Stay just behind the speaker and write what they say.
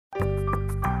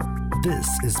This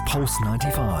is Pulse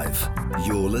 95.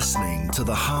 You're listening to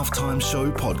the Halftime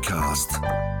Show podcast.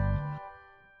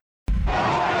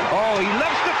 Oh, he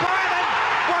loves to fire it!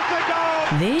 What a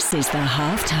goal! This is the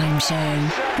Halftime Show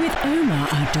with Omar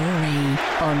Adori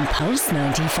on Pulse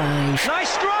 95. Nice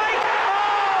strike!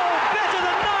 Oh, better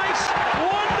than nice!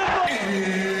 Wonderful!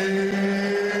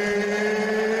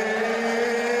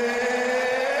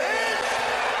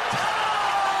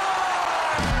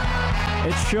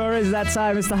 It sure is that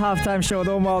time. It's the Halftime Show with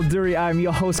Omar Duri. I'm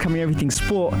your host, covering everything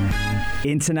sport,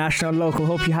 international, local.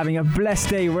 Hope you're having a blessed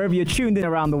day wherever you're tuned in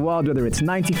around the world, whether it's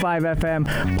 95 FM,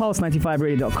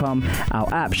 Pulse95Radio.com,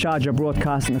 our app, Sharjah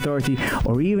Broadcasting Authority,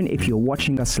 or even if you're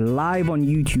watching us live on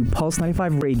YouTube, Pulse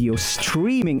 95 Radio,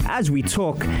 streaming as we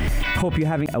talk. Hope you're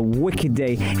having a wicked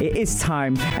day. It is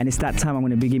time, and it's that time I'm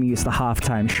going to be giving you the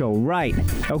Halftime Show. Right,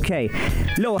 okay.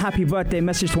 Little happy birthday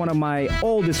message to one of my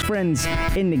oldest friends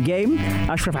in the game,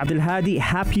 Ashraf Abdul Hadi.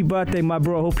 Happy birthday, my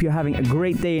bro. Hope you're having a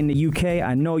great day in the UK.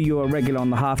 I know you're a regular on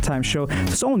the Halftime Show.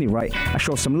 It's only right I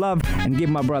show some love and give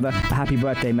my brother a happy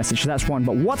birthday message. So that's one.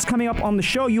 But what's coming up on the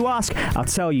show, you ask? I'll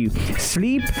tell you.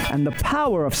 Sleep and the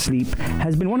power of sleep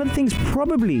has been one of the things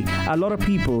probably a lot of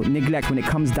people neglect when it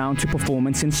comes down to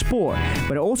performance in sport.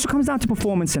 But it also comes down to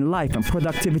performance in life and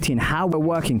productivity and how we're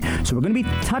working. So we're going to be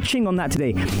touching on that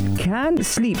today. Can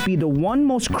sleep be the one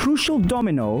most crucial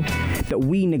domino that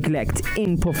we neglect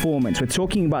in performance? We're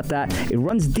talking about that. It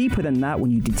runs deeper than that when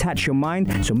you detach your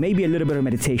mind. So maybe a little bit of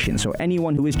meditation. So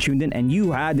anyone who is tuned in, and you,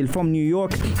 Adil from New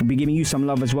York, will be giving you some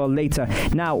love as well later.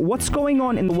 Now, what's going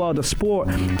on in the world of sport?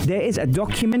 There is a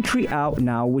documentary out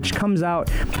now which comes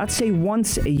out, I'd say,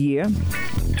 once a year,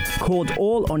 called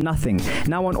All or Nothing.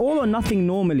 Now, on All or Nothing,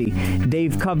 normally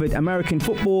they've covered American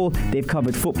football, they've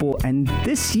covered football, and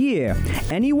this year,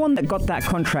 anyone that got that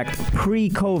contract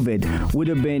pre-COVID would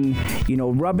have been,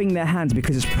 rubbing their hands,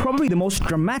 because it's probably the most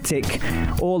dramatic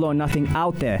All or Nothing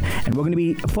out there. And we're going to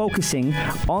be focusing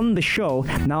on the show.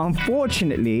 Now,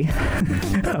 unfortunately,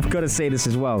 I've got to say this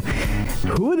as well.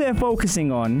 Who they're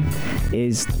focusing on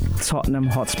is Tottenham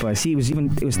Hotspur. See,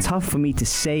 it was tough for me to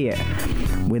say it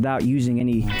without using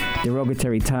any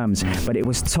derogatory terms, but it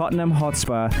was Tottenham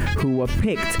Hotspur who were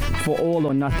picked for All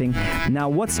or Nothing. Now,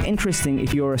 what's interesting,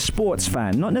 if you're a sports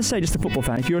fan, not necessarily just a football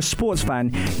fan, if you're a sports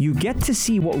fan, you get to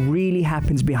see what really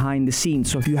happens behind the scenes.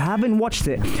 So if you haven't watched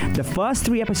it, the first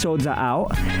 3 episodes are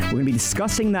out. We're going to be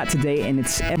discussing that today, and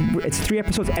it's 3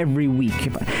 episodes every week,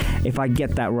 if I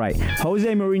get that right.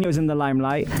 Jose Mourinho's in the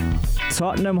limelight.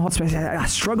 Tottenham Hotspur, I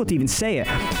struggle to even say it.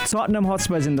 Tottenham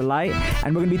Hotspur's in the light,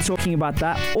 and we're going to be talking about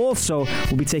that. Also,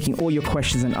 we'll be taking all your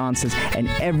questions and answers and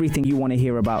everything you want to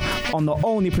hear about on the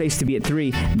only place to be at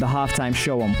 3, the Halftime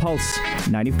Show on Pulse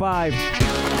 95.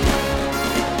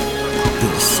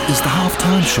 This is the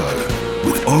Halftime Show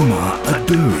with Omar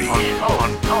Aduri.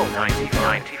 On Pulse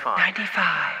 95.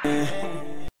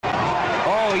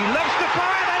 Oh, he loves to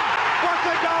fire it! What a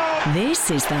goal!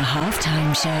 This is the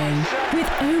Halftime Show with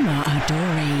Omar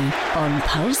Adori on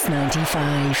Pulse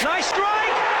 95. Nice strike!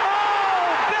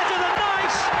 Oh, better than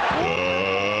nice!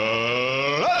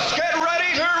 Let's get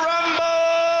ready to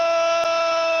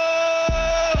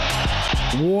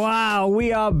rumble! Wow,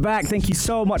 we are back. Thank you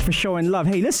so much for showing love.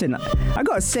 Hey, listen, I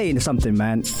gotta say something,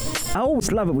 man. I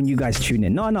always love it when you guys tune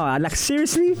in.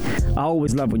 Seriously, I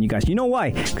always love when you guys. You know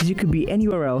why? Because you could be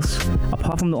anywhere else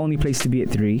apart from the only place to be at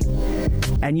 3.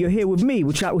 And you're here with me,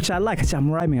 which I like. I say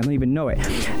I'm rhyming, I don't even know it.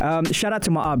 Shout out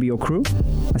to my RBO crew.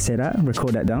 I say that,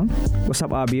 record that down. What's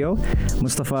up, RBO?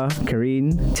 Mustafa,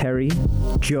 Kareen, Terry,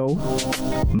 Joe,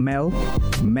 Mel,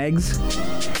 Megs,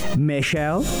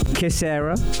 Michelle,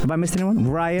 Kisera. Have I missed anyone?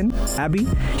 Ryan, Abby.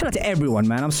 Shout out to everyone,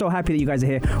 man. I'm so happy that you guys are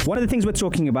here. One of the things we're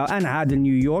talking about, and Adil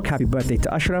New York, happy birthday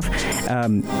to Ashraf.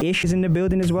 Ish is in the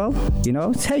building as well.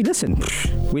 Hey, listen,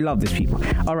 we love these people.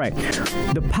 All right.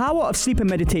 The power of sleep and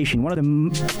meditation, one of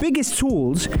the biggest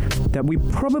tools that we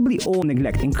probably all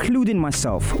neglect, including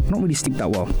myself. I don't really sleep that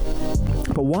well.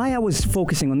 But why I was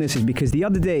focusing on this is because the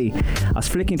other day I was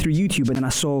flicking through YouTube and then I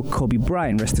saw Kobe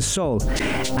Bryant, rest his soul,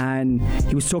 and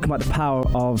he was talking about the power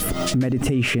of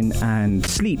meditation and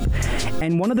sleep.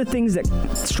 And one of the things that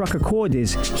struck a chord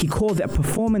is he called it a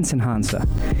performance enhancer.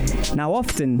 Now,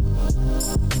 often,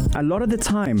 a lot of the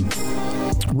time,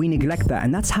 we neglect that,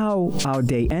 and that's how our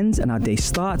day ends and our day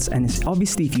starts. And it's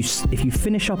obviously, if you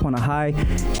finish up on a high,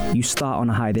 you start on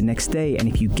a high the next day. And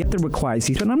if you get the required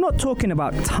sleep, and I'm not talking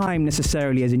about time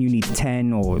necessarily as in you need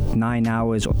 10 or 9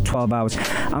 hours or 12 hours.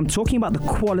 I'm talking about the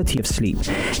quality of sleep.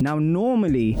 Now,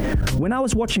 normally, when I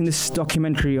was watching this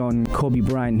documentary on Kobe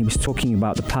Bryant, he was talking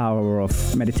about the power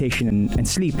of meditation and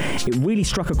sleep. It really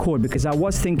struck a chord because I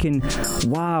was thinking,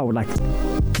 wow, like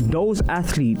those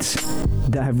athletes athletes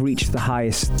that have reached the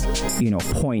highest,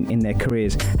 point in their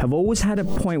careers have always had a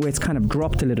point where it's kind of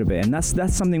dropped a little bit, and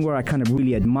that's something where I kind of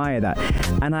really admire that.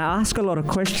 And I ask a lot of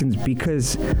questions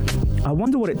because I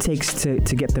wonder what it takes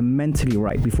to get them mentally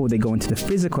right before they go into the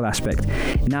physical aspect.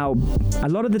 Now, a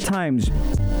lot of the times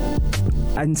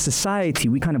in society,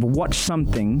 we kind of watch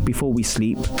something before we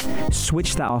sleep,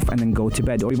 switch that off, and then go to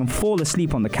bed, or even fall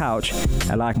asleep on the couch,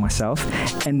 I like myself,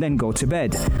 and then go to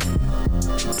bed.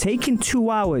 Taking 2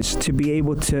 hours to be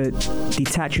able to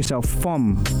detach yourself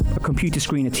from a computer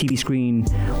screen, a TV screen,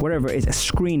 whatever it is, a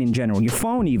screen in general, your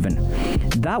phone even,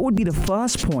 that would be the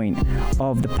first point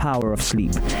of the power of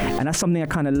sleep. And that's something I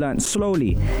kind of learned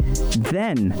slowly.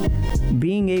 Then,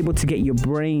 being able to get your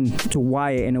brain to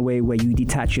wire in a way where you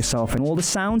detach yourself and all the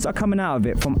sounds are coming out of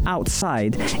it from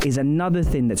outside is another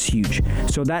thing that's huge.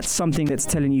 So that's something that's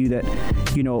telling you that,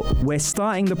 we're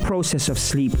starting the process of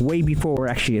sleep way before we're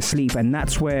actually asleep. And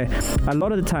that's where a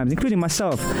lot of the times, including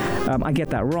myself, I get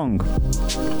that wrong.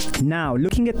 Now,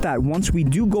 looking at that, once we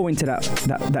do go into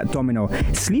that domino,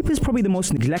 sleep is probably the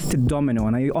most neglected domino.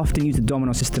 And I often use the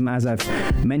domino system, as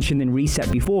I've mentioned in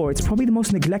Reset before. It's probably the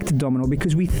most neglected domino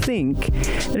because we think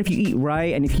that if you eat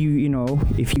right and if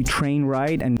you train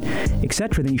right and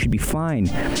etc., then you should be fine.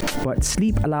 But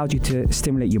sleep allows you to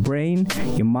stimulate your brain,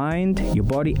 your mind, your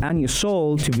body, and your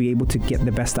soul to be able to get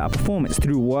the best out of performance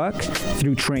through work,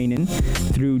 through training,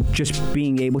 through just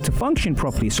being able to function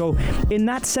properly. So in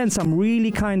that sense, I'm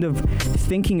really kind of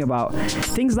thinking about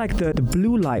things like the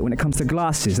blue light when it comes to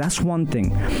glasses. That's one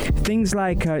thing. Things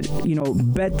like,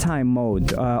 bedtime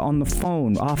mode on the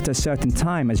phone after a certain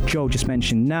time, as Joe just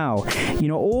mentioned now.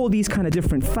 All these kind of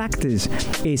different factors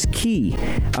is key.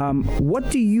 What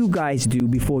do you guys do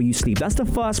before you sleep? That's the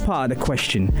first part of the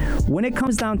question. When it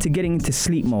comes down to getting into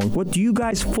sleep mode, what do you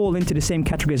guys fall into the same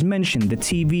category as mentioned, the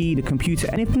TV, the computer?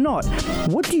 And if not,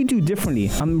 what do you do differently?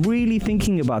 I'm really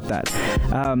thinking about that.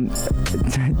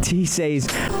 T says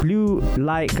blue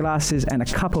light glasses and a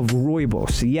cup of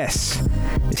rooibos. Yes.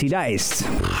 See,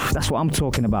 that's what I'm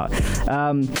talking about.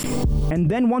 And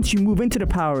then once you move into the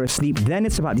power of sleep, then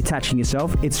it's about detaching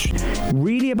yourself. It's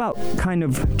really about kind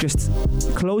of just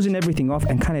closing everything off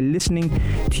and kind of listening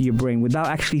to your brain without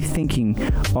actually thinking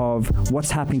of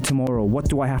what's happening tomorrow. What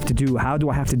do I have to do? How do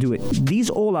I have to do it? These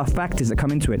all are factors that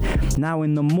come into it. Now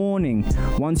in the morning,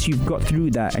 once you've got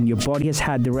through that and your body has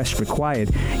had the rest required,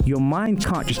 your mind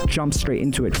can't just jump straight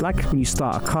into it. Like when you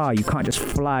start a car, you can't just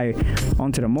fly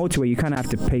onto the motorway. You kind of have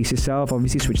to pace yourself,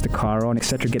 obviously switch the car on,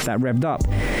 etc., get that revved up.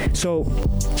 So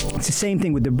it's the same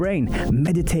thing with the brain.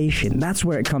 Meditation, that's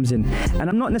where it comes in. And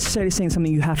I'm not necessarily saying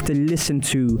something you have to listen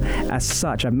to as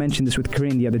such. I mentioned this with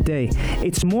Corinne the other day.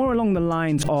 It's more along the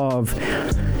lines of,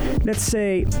 let's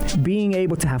say, being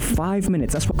able to have 5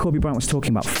 minutes. That's what Kobe Bryant was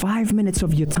talking about. 5 minutes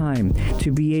of your time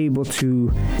to be able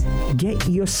to get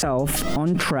yourself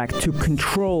on track to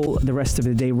control the rest of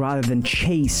the day rather than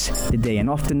chase the day. And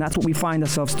often that's what we find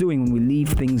ourselves doing when we leave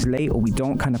things late or we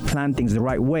don't kind of plan things the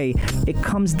right way. It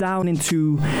comes down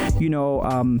into,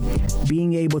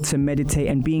 being able to meditate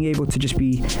and being able to just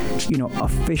be,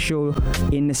 official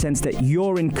in the sense that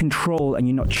you're in control and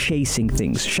you're not chasing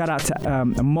things. Shout out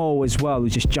to Mo as well, who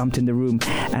just jumped in the room,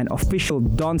 and official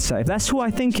dancer. If that's who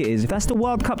I think it is, if that's the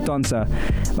World Cup dancer,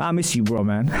 I miss you, bro,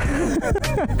 man.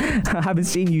 I haven't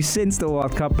seen you since the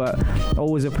World Cup, but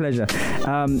always a pleasure.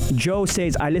 Joe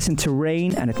says, I listen to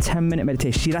Rain and a 10-minute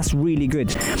meditation. See, that's really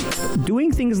good.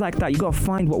 Doing things like that, you got to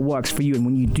find what works for you. And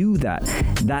when you do that,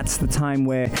 that's the time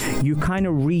where you kind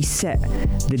of reset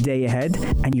the day ahead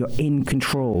and you're in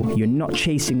control. You're not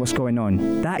chasing what's going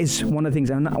on. That is one of the things.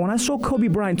 And when I saw Kobe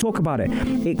Bryant talk about it,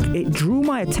 it drew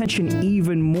my attention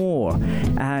even more.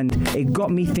 And it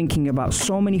got me thinking about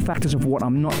so many factors of what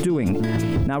I'm not doing.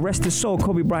 Now, rest his soul,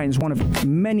 Kobe Bryant is one of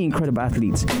many incredible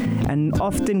athletes. And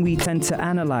often we tend to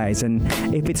analyze. And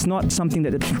if it's not something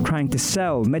that they're trying to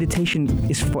sell, meditation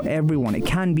is for everyone. It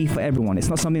can be for everyone. It's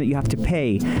not something that you have to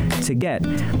pay to get.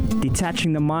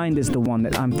 Detaching the mind is the one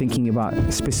that I'm thinking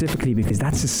about specifically because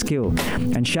that's a skill.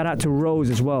 And shout out to Rose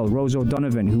as well, Rose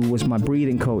O'Donovan, who was my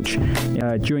breathing coach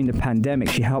during the pandemic.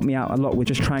 She helped me out a lot with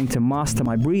just trying to master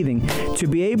my breathing to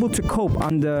be able to cope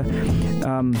under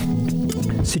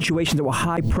situations that were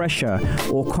high pressure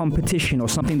or competition or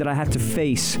something that I had to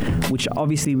face, which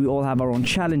obviously we all have our own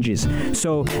challenges.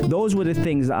 So those were the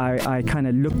things that I kind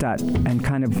of looked at and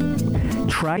kind of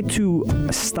tried to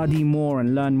study more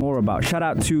and learn more about. Shout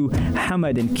out to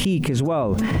Hamad and Keek as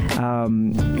well,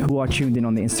 who are tuned in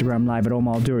on the Instagram live at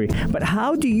Omar Duri. But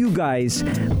how do you guys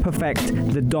perfect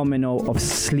the domino of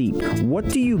sleep? What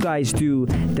do you guys do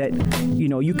that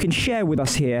you can share with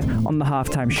us here on the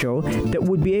Halftime Show that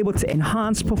would be able to enhance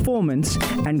enhanced performance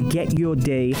and get your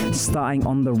day starting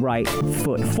on the right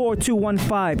foot.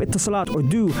 4215 Itasalat or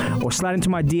do or slide into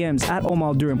my DMs at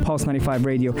Omar during Pulse 95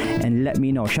 Radio and let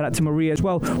me know. Shout out to Maria as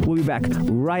well. We'll be back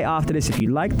right after this. If you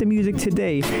like the music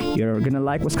today, you're gonna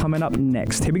like what's coming up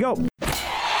next. Here we go.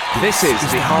 This is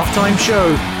the Halftime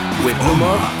Show with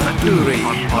Omar Adouri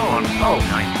on Pulse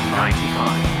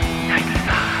 95.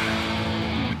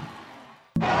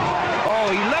 Oh,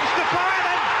 he loves the fire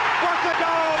and what a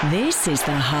goal! This is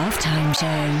the Halftime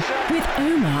Show with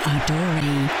Omar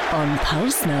Adouri on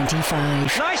Pulse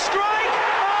 95. Nice strike!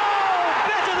 Oh,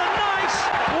 better than nice!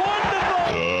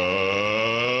 Wonderful!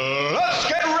 Let's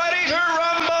get ready to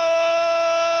rumble!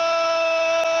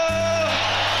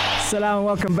 Salam and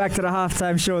welcome back to the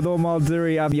Halftime Show with Omar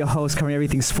Adouri. I'm your host, covering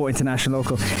everything sport international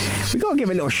local. We gotta give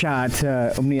a little shout out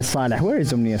to Umniya Saleh. Where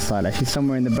is Umniya Saleh? She's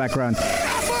somewhere in the background.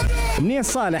 Umniya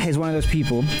Saleh is one of those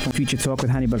people from Future Talk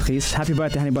with Hani Balqis. Happy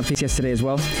birthday, Hani Balqis, yesterday as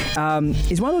well.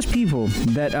 He's one of those people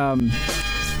that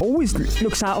always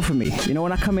looks out for me. You know,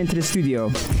 when I come into the studio,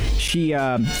 she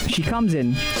comes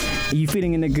in. Are you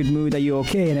feeling in a good mood? Are you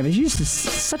okay? And everything. She's just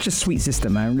such a sweet sister,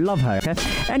 man. Love her. Okay?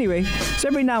 Anyway, so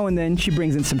every now and then she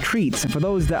brings in some treats. And for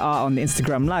those that are on the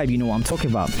Instagram Live, you know what I'm talking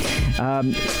about.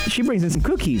 She brings in some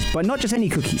cookies, but not just any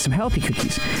cookies, some healthy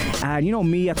cookies. And you know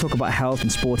me, I talk about health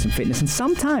and sports and fitness. And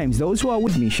sometimes those who are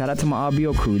with me, shout out to my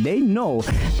RBO crew, they know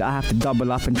that I have to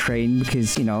double up and train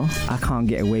because, you know, I can't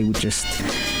get away with just,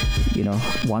 you know,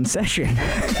 one session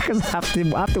because I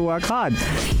have to work hard.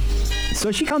 So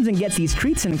she comes and gets these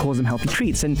treats and calls them healthy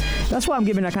treats. And that's why I'm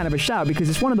giving her kind of a shout, because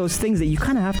it's one of those things that you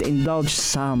kind of have to indulge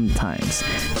sometimes.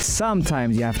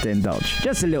 Sometimes you have to indulge,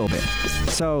 just a little bit.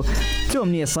 So to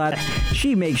Umniya Saleh,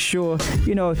 she makes sure,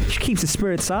 you know, she keeps the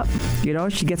spirits up, you know,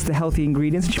 she gets the healthy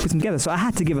ingredients and she puts them together. So I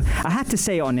had to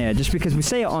say it on air, just because we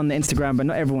say it on the Instagram, but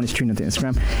not everyone is tuned into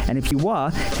Instagram. And if you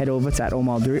are, head over to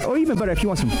 @Omar Adouri, or even better, if you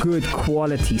want some good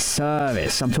quality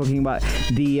service, I'm talking about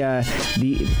the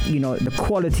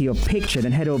quality of picture,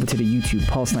 then head over to the YouTube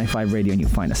Pulse 95 Radio and you'll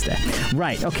find us there.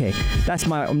 Right, okay, that's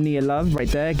my Umniya love right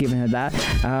there, giving her that.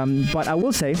 But I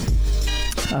will say,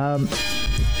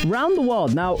 around the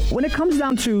world now, when it comes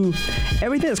down to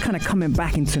everything that's kind of coming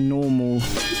back into normal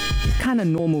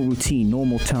routine,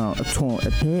 normal term. Let's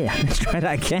try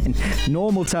that again.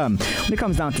 Normal term. When it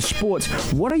comes down to sports,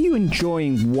 what are you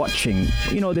enjoying watching?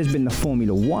 You know, there's been the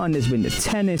Formula One, there's been the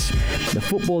tennis, the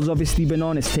football's obviously been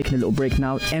on. It's taking a little break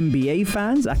now. NBA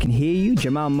fans, I can hear you.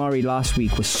 Jamal Murray last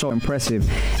week was so impressive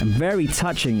and very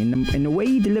touching in the way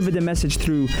he delivered the message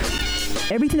through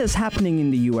everything that's happening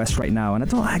in the US right now. And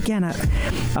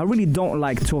I really don't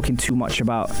like talking too much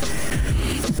about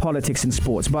politics in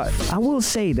sports, but I will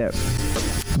say that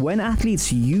when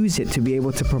athletes use it to be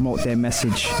able to promote their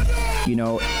message, you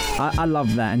know, I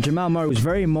love that. And Jamal Murray was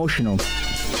very emotional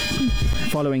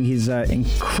following his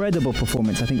incredible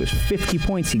performance. I think it was 50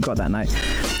 points he got that night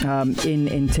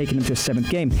in taking him to a 7th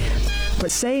game. But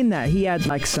saying that, he had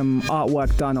like some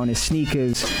artwork done on his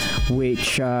sneakers,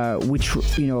 which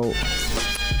you know,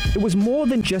 it was more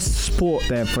than just sport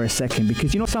there for a second,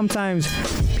 because, you know, sometimes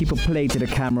people play to the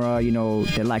camera, you know,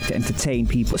 they like to entertain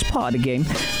people. It's part of the game.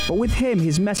 But with him,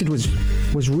 his message was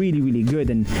really, really good.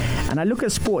 And I look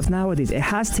at sports nowadays, it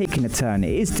has taken a turn.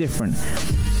 It is different.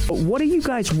 But what are you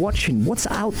guys watching? What's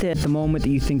out there at the moment that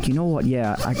you think, you know what,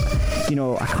 yeah, I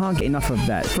can't get enough of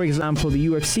that? For example, the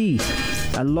UFC,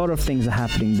 a lot of things are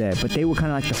happening there, but they were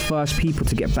kind of like the first people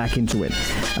to get back into it.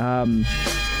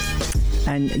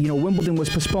 And, you know, Wimbledon was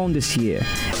postponed this year.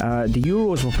 The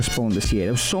Euros were postponed this year.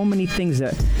 There were so many things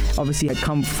that obviously had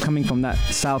coming from that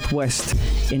southwest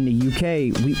in the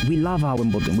UK. We love our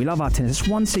Wimbledon. We love our tennis. It's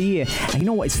once a year. And you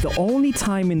know what? It's the only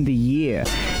time in the year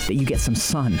that you get some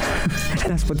sun. And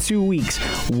that's for 2 weeks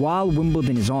while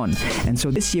Wimbledon is on. And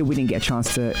so this year we didn't get a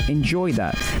chance to enjoy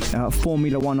that.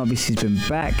 Formula One obviously has been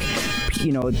back.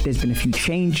 You know, there's been a few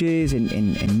changes in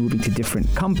moving to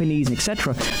different companies,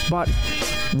 etc. But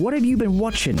what have you been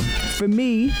watching? For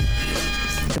me,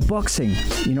 the boxing,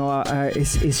 you know,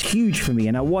 is huge for me.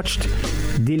 And I watched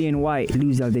Dillian Whyte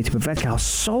lose the other day to Povetkin. I was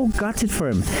so gutted for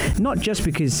him. Not just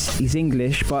because he's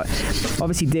English, but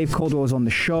obviously Dave Caldwell was on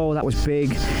the show. That was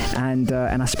big. And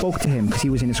I spoke to him because he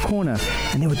was in his corner.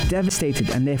 And they were devastated.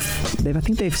 And I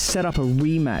think they've set up a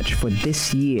rematch for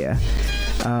this year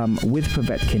with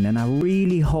Povetkin. And I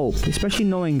really hope, especially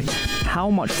knowing how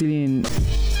much Dillian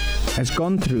has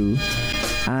gone through,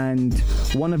 and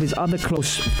one of his other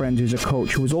close friends who's a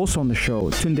coach who was also on the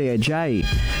show, Tunde Ajayi,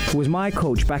 who was my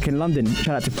coach back in London.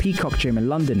 Shout out to Peacock Gym in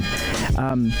London.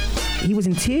 he was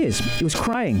in tears. He was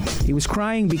crying. He was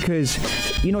crying because,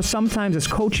 you know, sometimes as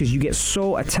coaches, you get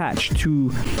so attached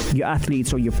to your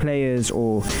athletes or your players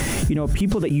or, you know,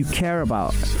 people that you care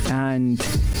about. And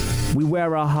we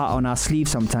wear our heart on our sleeve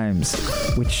sometimes,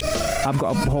 which I've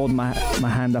got to hold my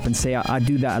hand up and say I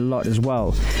do that a lot as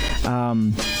well.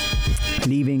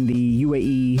 Leaving the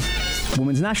UAE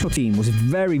women's national team was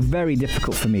very, very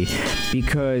difficult for me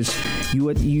because you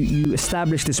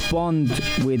establish this bond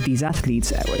with these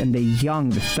athletes and they're young,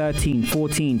 they're 13,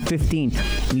 14, 15,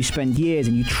 and you spend years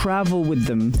and you travel with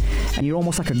them and you're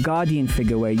almost like a guardian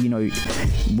figure where, you know,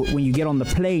 when you get on the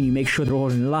plane, you make sure they're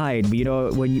all in line. But, you know,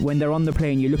 when they're on the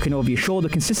plane, you're looking over your shoulder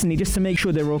consistently just to make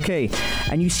sure they're okay.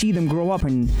 And you see them grow up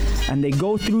and they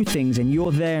go through things and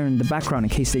you're there in the background in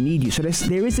case they need you. So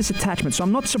there is this attachment. So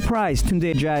I'm not surprised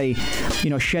Tunde Ajayi, you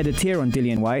know, shed a tear on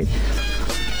Dillian White.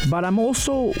 But I'm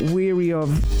also weary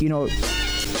of, you know,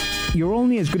 you're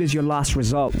only as good as your last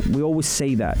result. We always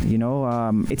say that, you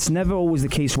know. It's never always the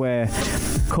case where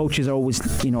coaches are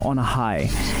always, you know, on a high.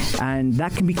 And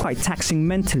that can be quite taxing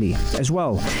mentally as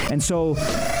well. And so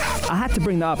I had to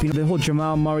bring that up, you know, the whole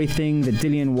Jamal Murray thing, the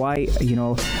Dillian White, you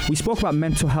know. We spoke about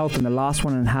mental health in the last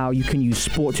one and how you can use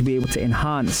sport to be able to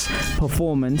enhance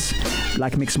performance,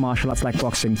 like mixed martial arts, like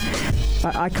boxing.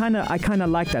 I kind of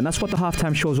like that, and that's what the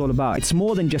halftime show is all about. It's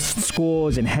more than just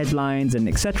scores and headlines and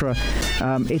etc.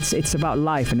 It's about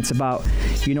life, and it's about,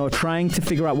 you know, trying to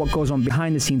figure out what goes on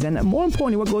behind the scenes, and more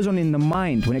importantly, what goes on in the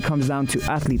mind when it comes down to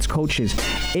athletes, coaches,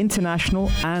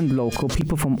 international and local,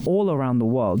 people from all around the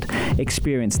world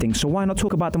experience things. So why not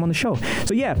talk about them on the show?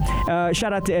 So yeah,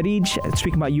 shout out to Erij,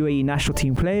 speaking about UAE national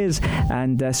team players,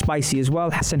 and Spicy as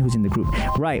well, Hassan, who's in the group.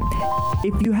 Right,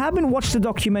 if you haven't watched the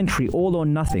documentary All or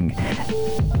Nothing,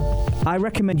 I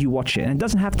recommend you watch it. And it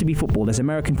doesn't have to be football. There's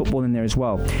American football in there as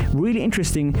well. Really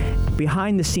interesting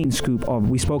behind the scenes scoop of,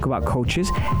 we spoke about coaches,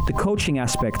 the coaching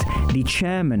aspect, the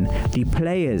chairman, the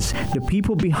players, the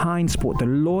people behind sport, the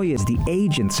lawyers, the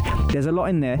agents. There's a lot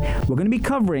in there. We're going to be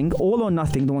covering All or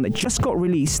Nothing, the one that just got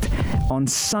released on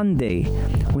Sunday.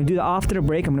 We're going to do that after the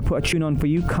break. I'm going to put a tune on for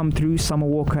you. Come Through, Summer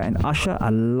Walker and Usher. I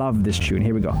love this tune.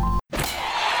 Here we go.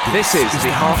 This is the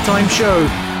halftime show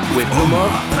with Umar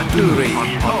Adouri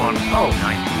on Pulse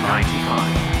 95.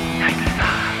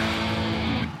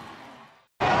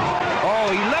 Oh,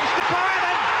 he loves the fire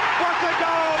then. What a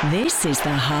goal! This is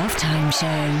the halftime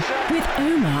show with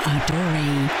Omar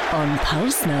Adouri on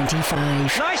Pulse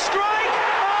 95. Nice strike!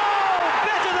 Oh,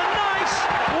 better than nice!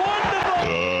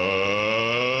 Wonderful!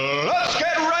 Let's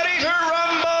get ready to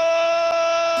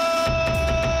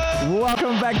rumble!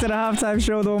 Welcome back to the halftime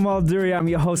show with Omar Adouri. I'm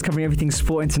your host, covering everything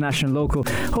sport, international, local.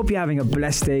 Hope you're having a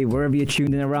blessed day wherever you're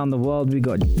tuned in around the world. We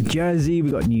got Jersey, we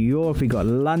got New York, we got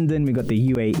London, we got the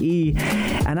UAE.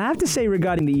 And I have to say,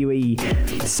 regarding the UAE,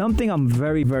 something I'm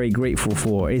very, very grateful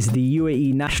for is the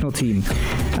UAE national team.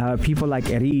 People like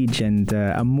Erij and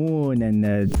Amoon and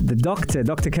the Dr.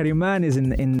 Kariman is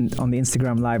in on the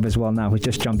Instagram live as well now, who's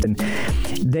just jumped in.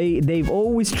 They've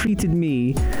always treated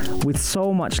me with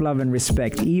so much love and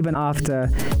respect, even after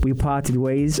we parted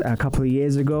ways a couple of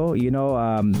years ago. You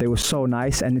know, they were so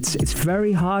nice, and it's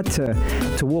very hard to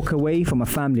walk away from a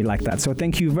family like that. So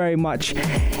thank you very much,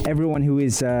 everyone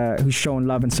who's shown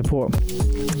love and support.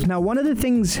 Now, one of the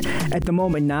things at the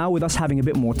moment now, with us having a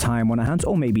bit more time on our hands,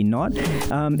 or maybe not,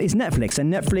 is Netflix.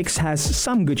 And Netflix has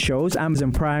some good shows.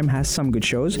 Amazon Prime has some good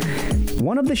shows.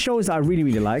 One of the shows that I really,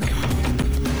 really like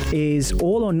is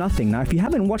All or Nothing. Now, if you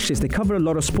haven't watched this, they cover a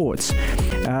lot of sports.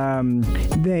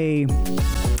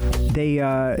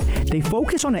 They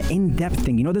focus on an in-depth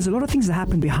thing. You know, there's a lot of things that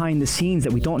happen behind the scenes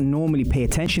that we don't normally pay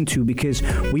attention to because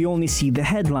we only see the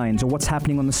headlines or what's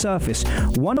happening on the surface.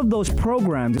 One of those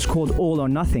programs is called All or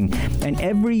Nothing, and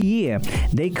every year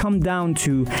they come down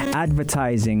to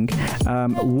advertising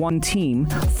one team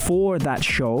for that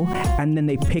show, and then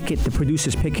they pick it, the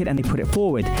producers pick it, and they put it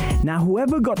forward. Now,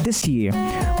 whoever got this year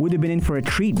would have been in for a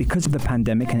treat because of the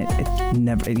pandemic, and it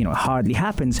never, you know, hardly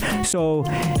happens. So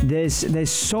there's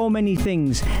so many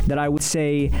things that I would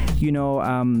say, you know,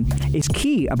 is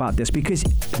key about this, because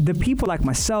the people like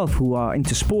myself who are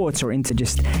into sports or into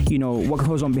just, you know, what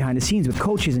goes on behind the scenes with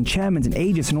coaches and chairmen and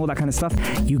agents and all that kind of stuff,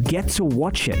 you get to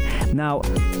watch it. Now,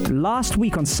 last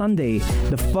week on Sunday,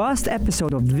 the first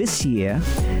episode of this year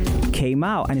came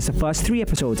out, and it's the first 3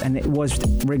 episodes, and it was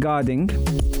regarding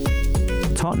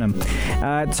Tottenham.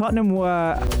 Tottenham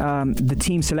were the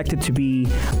team selected to be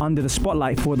under the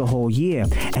spotlight for the whole year.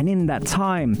 And in that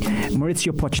time,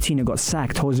 Mauricio Pochettino got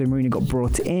sacked, Jose Mourinho got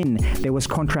brought in, there was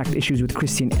contract issues with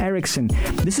Christian Eriksen.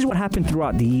 This is what happened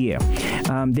throughout the year.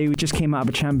 They just came out of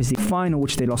a Champions League final,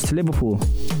 which they lost to Liverpool.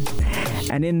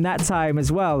 And in that time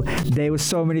as well, there was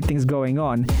so many things going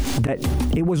on that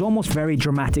it was almost very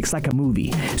dramatic. It's like a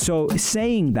movie. So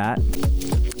saying that,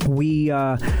 we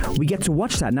get to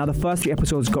watch that. Now, the first 3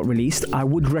 episodes got released. I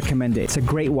would recommend it. It's a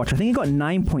great watch. I think it got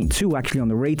 9.2 actually on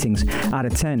the ratings out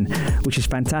of 10, which is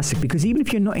fantastic, because even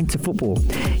if you're not into football,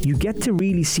 you get to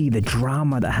really see the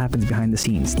drama that happens behind the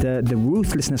scenes, the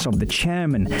ruthlessness of the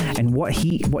chairman and what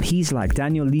he's like,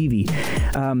 Daniel Levy,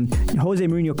 Jose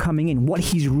Mourinho coming in, what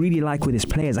he's really like with his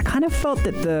players. I kind of felt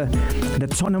that the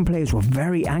Tottenham players were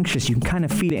very anxious. You can kind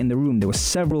of feel it in the room. There were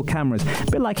several cameras,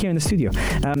 a bit like here in the studio,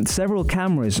 several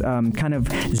cameras kind of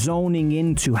zoning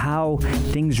into how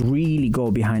things really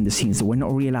go behind the scenes that we're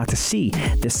not really allowed to see.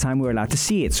 This time we're allowed to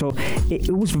see it. So it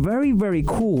was very, very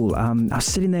cool. I was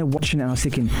sitting there watching it and I was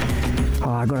thinking,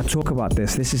 oh, I got to talk about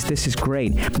this. This is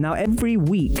great. Now, every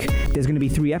week there's going to be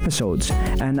 3 episodes,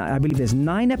 and I believe there's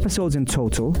 9 episodes in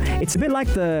total. It's a bit like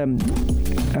the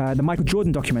Michael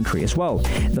Jordan documentary as well,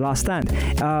 The Last Stand.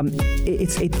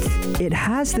 It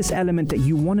has this element that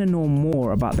you want to know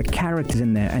more about the characters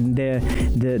in there and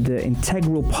the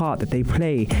integral part that they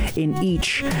play in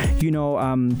each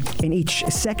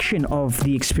section of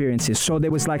the experiences. So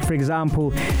there was, like, for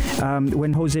example,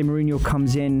 when Jose Mourinho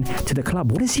comes in to the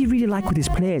club, what is he really like with his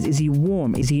players? Is he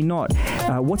warm? Is he not?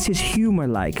 What's his humor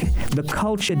like? The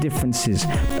culture differences.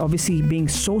 Obviously, being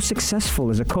so successful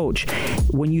as a coach,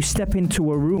 when you step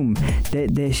into a room,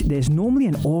 there's normally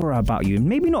an aura about you.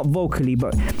 Maybe not vocally,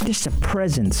 but just a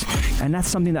presence. And that's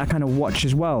something that I kind of watch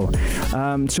as well.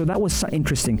 So that was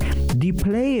interesting. The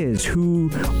players who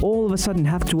all of a sudden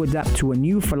have to adapt to a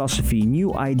new philosophy,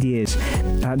 new ideas.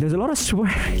 There's a lot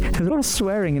of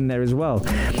swearing in there as well,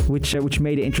 which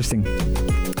made it interesting.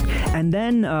 And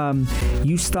then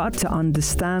you start to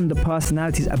understand the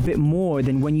personalities a bit more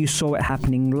than when you saw it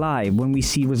happening live. When we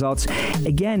see results,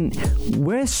 again,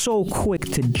 we're so quick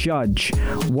to judge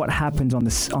what happens on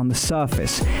the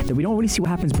surface that we don't really see what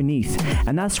happens beneath.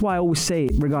 And that's why I always say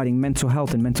regarding mental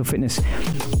health and mental fitness,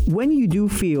 when you do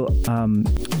feel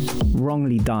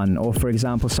wrongly done, or for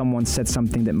example, someone said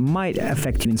something that might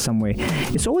affect you in some way,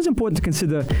 it's always important to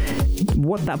consider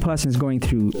what that person is going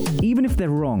through, even if they're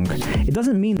wrong. It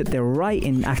doesn't mean that they're right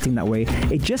in acting that way.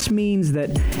 It just means that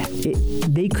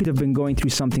they could have been going through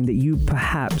something that you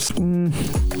perhaps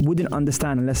wouldn't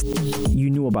understand unless you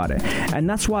knew about it. And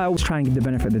that's why I always try and give the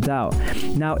benefit of the doubt.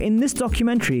 Now, in this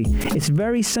documentary, it's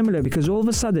very similar, because all of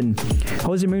a sudden,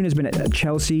 Jose Mourinho has been at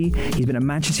Chelsea, he's been at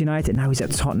Manchester United, now he's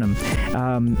at Tottenham.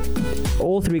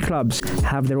 All 3 clubs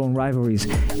have their own rivalries.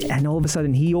 And all of a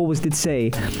sudden, he always did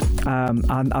say,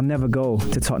 I'll never go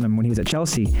to Tottenham when he was at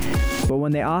Chelsea. But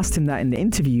when they asked him that in the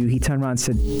interview, he turned around and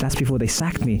said, that's before they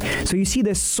sacked me. So you see,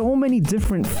 there's so many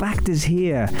different factors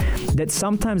here that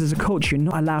sometimes as a coach, you're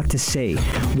not allowed to say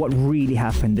what really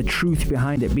happened, the truth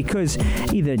behind it, because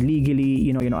either legally,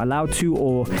 you're not allowed to,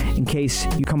 or in case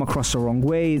you come across the wrong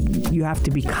way, you have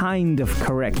to be kind of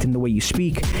correct in the way you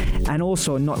speak, and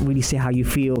also not really say how you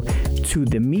feel to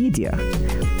the media.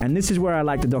 And this is where I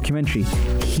like the documentary.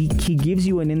 He gives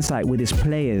you an insight with his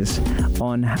players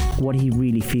on what he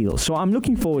really feels. So I'm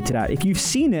looking forward to that. If you've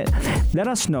seen it, let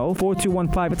us know,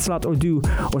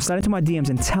 4215@SalatOrdu, or slide into my DMs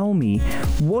and tell me,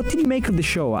 what did you make of the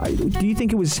show? Do you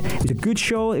think it was a good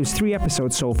show? It was 3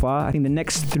 episodes so far. I think the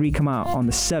next 3 come out on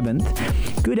the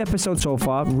 7th. Good episode so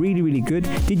far. Really, really good.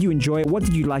 Did you enjoy it? What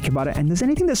did you like about it? And there's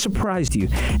anything that surprised you?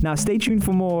 Now, stay tuned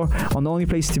for more on The Only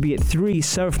Place to Be at 3.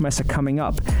 Surf Mesa coming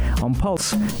up on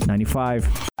Pulse 95.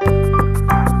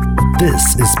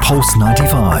 This is Pulse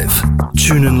 95.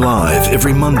 Tune in live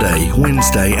every Monday,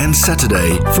 Wednesday and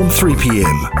Saturday from 3 p.m.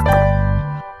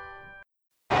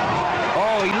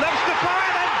 Oh, he loves the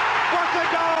fire then. What a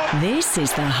goal! This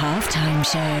is the Halftime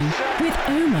Show with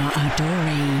Omar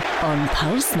Adori on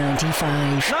Pulse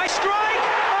 95. Nice strike!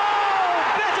 Oh,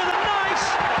 better than nice!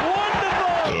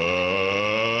 Wonderful!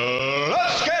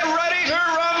 Let's get ready to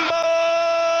rumble!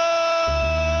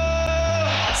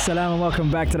 Salam and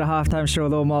welcome back to the Halftime Show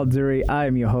with Omar Duri. I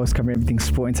am your host, covering everything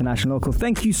sport, international, local.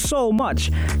 Thank you so much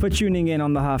for tuning in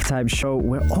on the Halftime Show.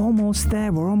 We're almost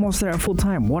there. We're almost there at full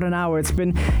time. What an hour it's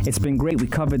been. It's been great. We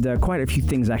covered quite a few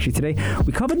things actually today.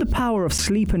 We covered the power of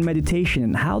sleep and meditation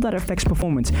and how that affects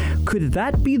performance. Could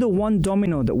that be the one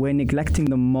domino that we're neglecting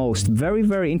the most? Very,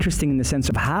 very interesting in the sense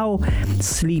of how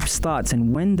sleep starts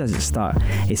and when does it start.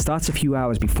 It starts a few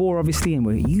hours before, obviously, and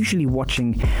we're usually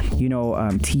watching,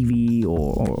 TV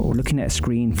or or looking at a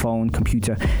screen, phone,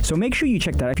 computer. So make sure you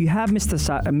check that. If you have missed us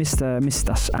out,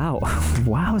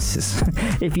 wow,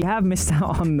 if you have missed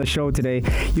out on the show today,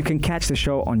 you can catch the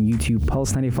show on YouTube,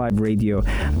 Pulse 95 Radio.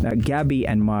 Gabby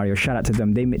and Mario, shout out to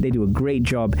them. They do a great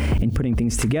job in putting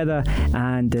things together,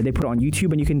 and they put it on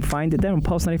YouTube, and you can find it there on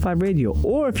Pulse 95 Radio.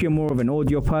 Or if you're more of an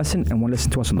audio person and want to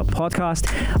listen to us on the podcast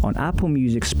on Apple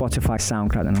Music, Spotify,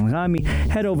 SoundCloud, and Anghami,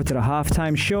 head over to the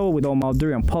Halftime Show with Omar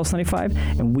Duri on Pulse 95,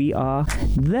 and we are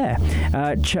there.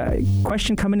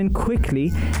 Question coming in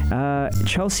quickly.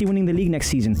 Chelsea winning the league next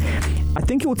season. I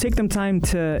think it will take them time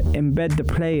to embed the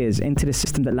players into the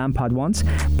system that Lampard wants,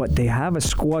 but they have a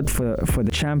squad for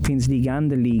the Champions League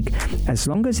and the league, as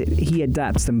long as he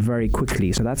adapts them very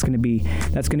quickly. So that's going to be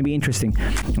interesting.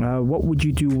 What would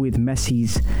you do with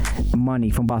Messi's money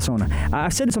from Barcelona?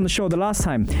 I've said this on the show the last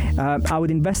time. I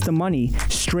would invest the money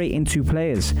straight into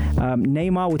players.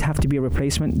 Neymar would have to be a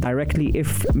replacement directly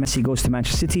if Messi goes to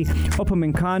Manchester City.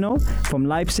 Upamecano from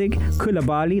Leipzig,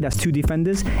 Koulibaly, that's 2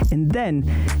 defenders, and then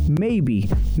maybe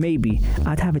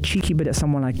I'd have a cheeky bit at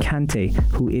someone like Kante,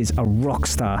 who is a rock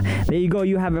star. There you go,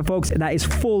 you have it, folks. That is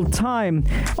full time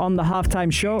on the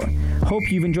Halftime Show.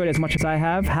 Hope you've enjoyed it as much as I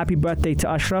have. Happy birthday to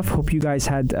Ashraf. Hope you guys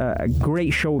had a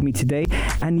great show with me today.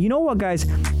 And you know what, guys?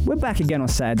 We're back again on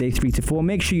Saturday, 3 to 4.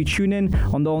 Make sure you tune in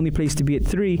on the only place to be at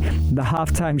 3, the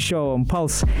Halftime Show on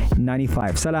Pulse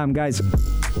 95. Salam, guys.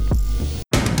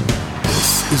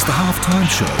 This is the Halftime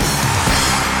Show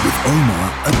with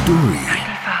Omar Adouri.